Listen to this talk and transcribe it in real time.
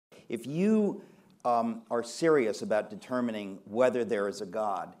if you are serious about determining whether there is a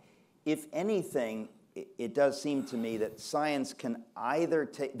God, if anything, it does seem to me that science can either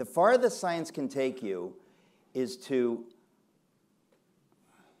take, the farthest science can take you is to,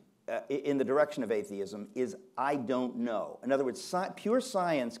 in the direction of atheism, is I don't know. In other words, pure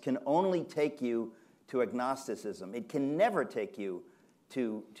science can only take you to agnosticism. It can never take you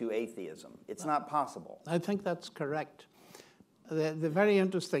to atheism. It's not possible. I think that's correct. The very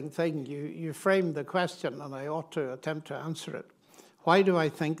interesting thing, you framed the question, and I ought to attempt to answer it. Why do I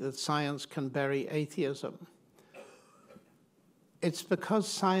think that science can bury atheism? It's because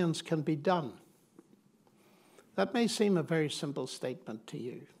science can be done. That may seem a very simple statement to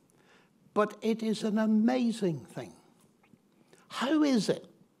you, but it is an amazing thing. How is it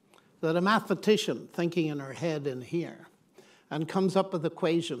that a mathematician thinking in her head in here and comes up with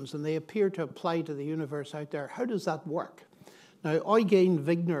equations and they appear to apply to the universe out there, how does that work? Now, Eugen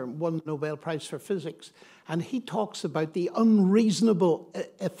Wigner won the Nobel Prize for Physics, and he talks about the unreasonable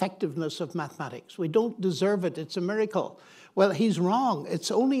effectiveness of mathematics. We don't deserve it, it's a miracle. Well, he's wrong. It's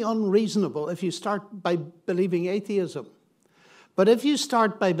only unreasonable if you start by believing atheism. But if you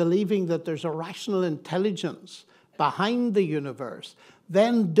start by believing that there's a rational intelligence behind the universe,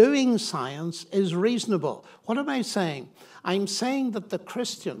 then doing science is reasonable. What am I saying? I'm saying that the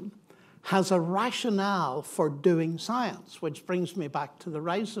Christian has a rationale for doing science, which brings me back to the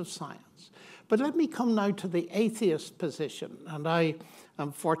rise of science. But let me come now to the atheist position, and I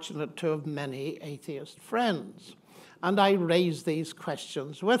am fortunate to have many atheist friends, and I raise these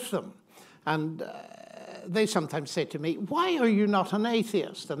questions with them. And they sometimes say to me, why are you not an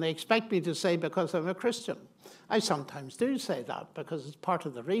atheist? And they expect me to say, because I'm a Christian. I sometimes do say that, because it's part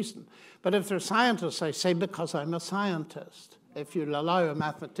of the reason. But if they're scientists, I say, because I'm a scientist. If you'll allow a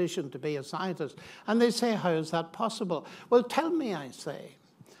mathematician to be a scientist. And they say, how is that possible? Well, tell me, I say,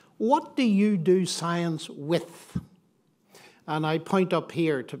 what do you do science with? And I point up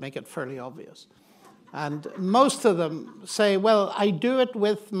here to make it fairly obvious. And most of them say, well, I do it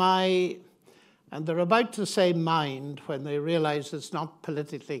with my, and they're about to say mind when they realize it's not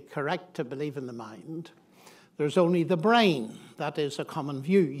politically correct to believe in the mind. There's only the brain. That is a common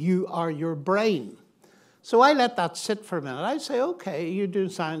view. You are your brain. So I let that sit for a minute. I say, okay, you do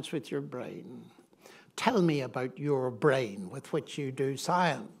science with your brain. Tell me about your brain with which you do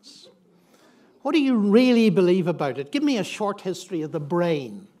science. What do you really believe about it? Give me a short history of the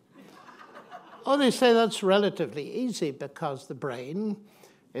brain. Oh, they say that's relatively easy because the brain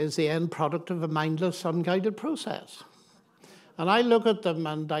is the end product of a mindless, unguided process. And I look at them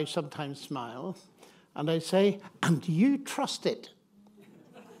and I sometimes smile and I say, and you trust it?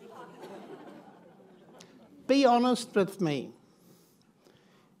 Be honest with me.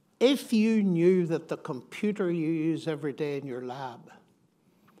 If you knew that the computer you use every day in your lab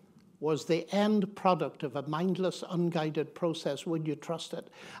was the end product of a mindless, unguided process, would you trust it?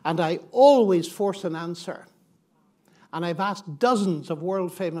 And I always force an answer. And I've asked dozens of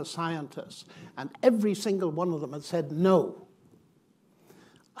world-famous scientists, and every single one of them has said no.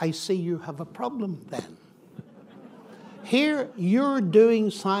 I see you have a problem then. Here, you're doing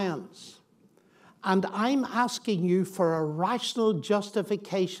science. And I'm asking you for a rational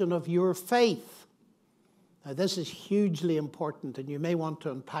justification of your faith. Now, this is hugely important, and you may want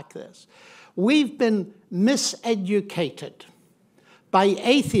to unpack this. We've been miseducated by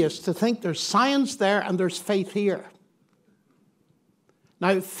atheists to think there's science there and there's faith here.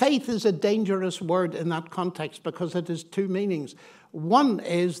 Now, faith is a dangerous word in that context because it has two meanings. One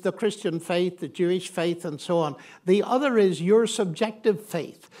is the Christian faith, the Jewish faith, and so on. The other is your subjective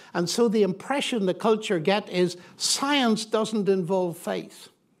faith. And so the impression the culture get is science doesn't involve faith.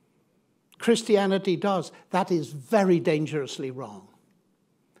 Christianity does. That is very dangerously wrong.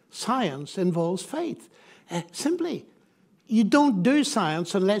 Science involves faith. Simply, you don't do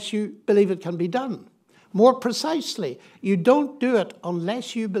science unless you believe it can be done. More precisely, you don't do it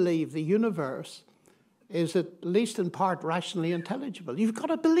unless you believe the universe is at least in part rationally intelligible. You've got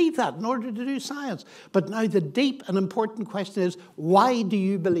to believe that in order to do science. But now the deep and important question is, why do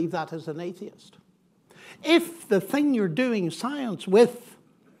you believe that as an atheist? If the thing you're doing science with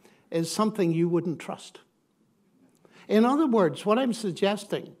is something you wouldn't trust. In other words, what I'm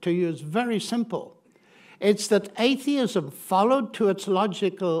suggesting to you is very simple. It's that atheism, followed to its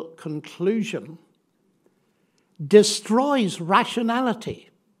logical conclusion, destroys rationality.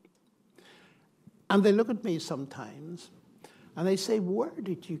 And they look at me sometimes and they say, where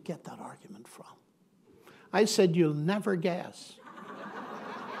did you get that argument from? I said, you'll never guess.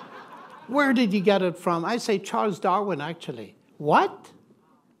 Where did you get it from? I say, Charles Darwin, actually. What?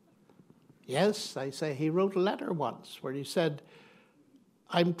 Yes, I say, he wrote a letter once where he said,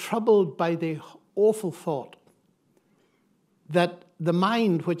 I'm troubled by the awful thought that the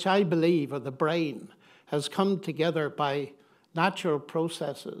mind, which I believe, or the brain, has come together by natural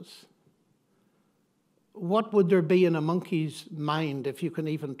processes. What would there be in a monkey's mind if you can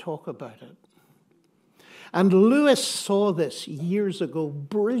even talk about it? And Lewis saw this years ago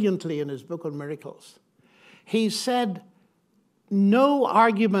brilliantly in his book on miracles. He said, no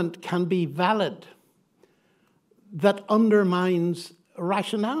argument can be valid that undermines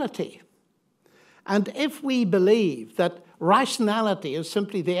rationality. And if we believe that rationality is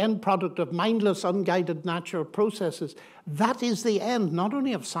simply the end product of mindless, unguided natural processes, that is the end, not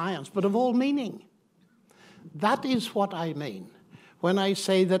only of science, but of all meaning. That is what I mean when I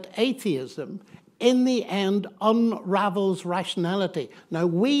say that atheism, in the end, unravels rationality. Now,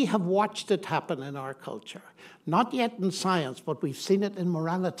 we have watched it happen in our culture. Not yet in science, but we've seen it in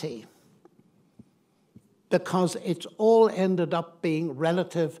morality. Because it's all ended up being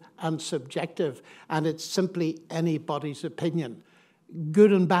relative and subjective, and it's simply anybody's opinion.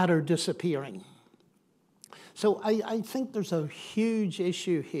 Good and bad are disappearing. So I think there's a huge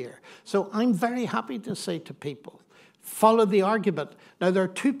issue here. So I'm very happy to say to people, follow the argument. Now, there are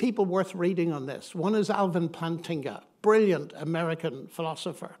two people worth reading on this. One is Alvin Plantinga, brilliant American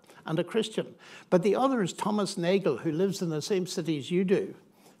philosopher and a Christian. But the other is Thomas Nagel, who lives in the same city as you do.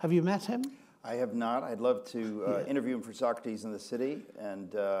 Have you met him? I have not. I'd love to interview him for Socrates in the City,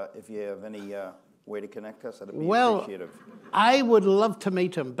 and if you have any way to connect us, that'd be appreciative. I would love to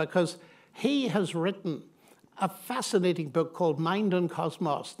meet him because he has written a fascinating book called Mind and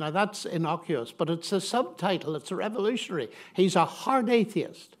Cosmos. Now, that's innocuous, but it's a subtitle. It's a revolutionary. He's a hard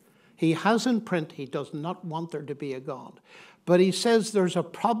atheist. He has in print, he does not want there to be a God. But he says there's a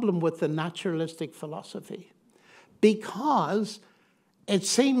problem with the naturalistic philosophy because it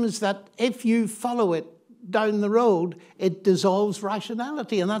seems that if you follow it down the road, it dissolves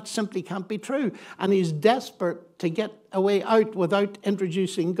rationality, and that simply can't be true. And he's desperate to get a way out without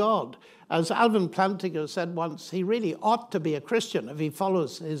introducing God. As Alvin Plantinga said once, he really ought to be a Christian if he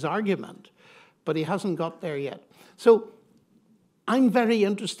follows his argument, but he hasn't got there yet. So I'm very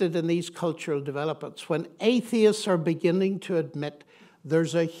interested in these cultural developments when atheists are beginning to admit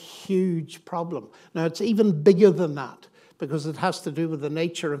there's a huge problem. Now, it's even bigger than that because it has to do with the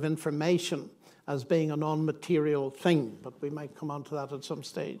nature of information as being a non-material thing, but we might come on to that at some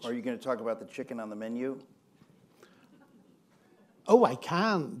stage. Are you going to talk about the chicken on the menu? Oh, I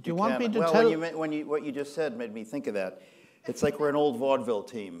can. Do you want me to well, tell? What you just said made me think of that. It's like we're an old vaudeville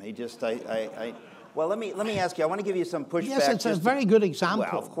team. Well, let me ask you. I want to give you some pushback. Yes, it's a very good example.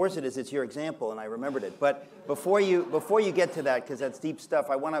 Well, of course it is. It's your example, and I remembered it. But before you get to that, because that's deep stuff,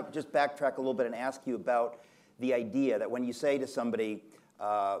 I want to just backtrack a little bit and ask you about the idea that when you say to somebody,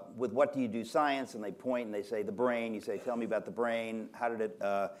 with what do you do science, and they point and they say the brain, you say, tell me about the brain. How did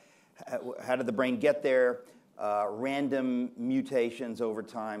the brain get there? Random mutations over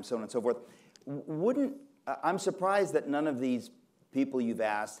time, so on and so forth. I'm surprised that none of these people you've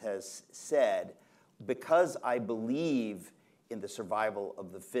asked has said, because I believe in the survival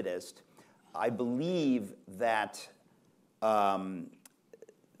of the fittest, I believe that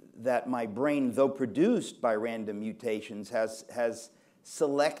that my brain, though produced by random mutations, has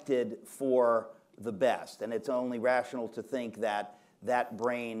selected for the best. And it's only rational to think that that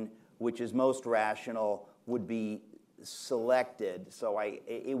brain, which is most rational, would be selected. So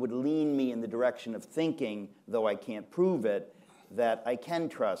it would lean me in the direction of thinking, though I can't prove it, that I can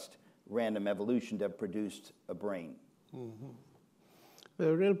trust random evolution to have produced a brain. Mm-hmm.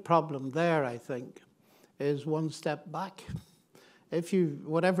 The real problem there, I think, is one step back.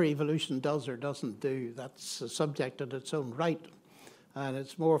 Whatever evolution does or doesn't do, that's a subject in its own right. And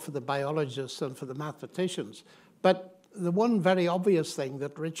it's more for the biologists than for the mathematicians. But the one very obvious thing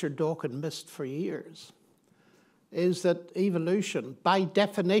that Richard Dawkins missed for years is that evolution, by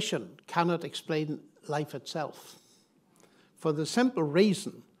definition, cannot explain life itself. For the simple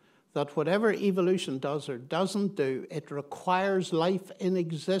reason that whatever evolution does or doesn't do, it requires life in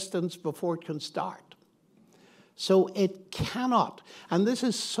existence before it can start. So it cannot. And this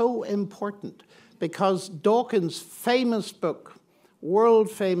is so important because Dawkins' famous book,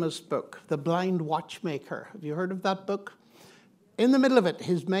 world-famous book, The Blind Watchmaker. Have you heard of that book? In the middle of it,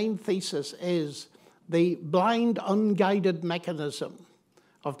 his main thesis is the blind, unguided mechanism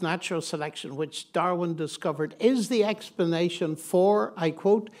of natural selection, which Darwin discovered, is the explanation for, I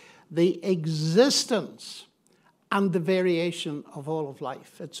quote, the existence and the variation of all of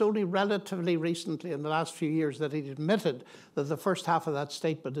life. It's only relatively recently, in the last few years, that he admitted that the first half of that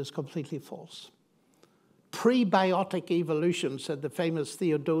statement is completely false. Prebiotic evolution, said the famous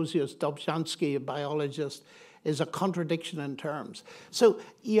Theodosius Dobzhansky, a biologist, is a contradiction in terms. So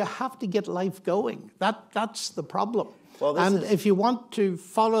you have to get life going. That's the problem. Well, and if you want to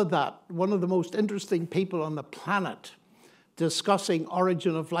follow that, one of the most interesting people on the planet discussing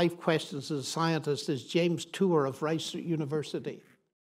origin of life questions as a scientist is James Tour of Rice University.